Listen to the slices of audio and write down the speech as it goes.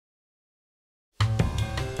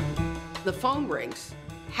The phone rings.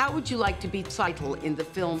 How would you like to be title in the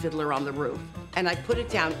film Fiddler on the Roof? And I put it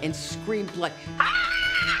down and screamed like,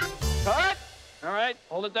 ah! Cut! All right,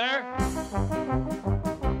 hold it there.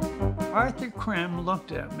 Arthur Krim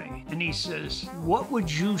looked at me and he says, what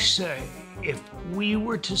would you say if we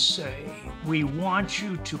were to say, we want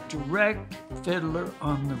you to direct Fiddler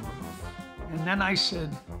on the Roof? And then I said,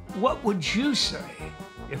 what would you say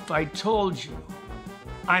if I told you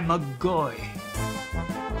I'm a goy?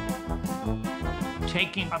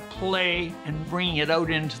 Taking a play and bringing it out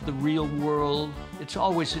into the real world, it's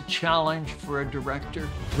always a challenge for a director.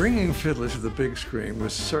 Bringing Fiddler to the big screen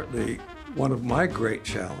was certainly one of my great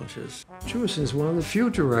challenges. Jewison is one of the few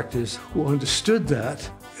directors who understood that.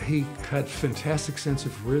 He had fantastic sense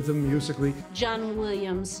of rhythm musically. John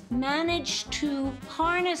Williams managed to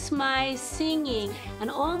harness my singing and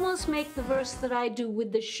almost make the verse that I do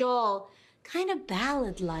with the shawl kind of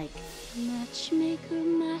ballad-like. Matchmaker,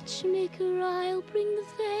 matchmaker, I'll bring the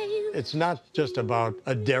veil. It's not just about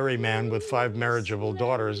a dairyman with 5 marriageable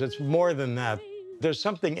daughters. It's more than that. There's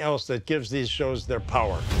something else that gives these shows their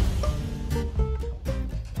power.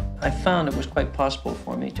 I found it was quite possible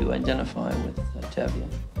for me to identify with Tevye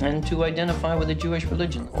and to identify with the Jewish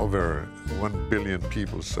religion. Over 1 billion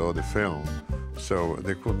people saw the film, so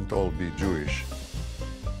they couldn't all be Jewish.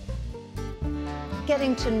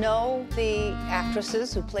 Getting to know the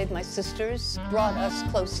actresses who played my sisters brought us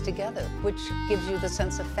close together, which gives you the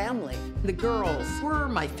sense of family. The girls were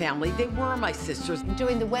my family. They were my sisters.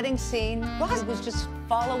 During the wedding scene, Roz was just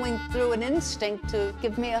following through an instinct to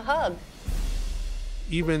give me a hug.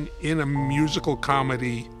 Even in a musical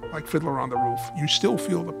comedy like Fiddler on the Roof, you still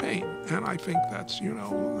feel the pain. And I think that's,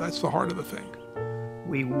 that's the heart of the thing.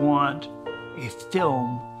 We want a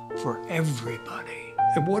film for everybody.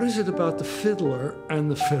 And what is it about the fiddler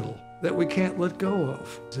and the fiddle that we can't let go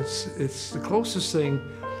of? It's the closest thing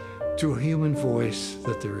to a human voice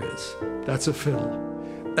that there is. That's a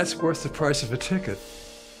fiddle. That's worth the price of a ticket.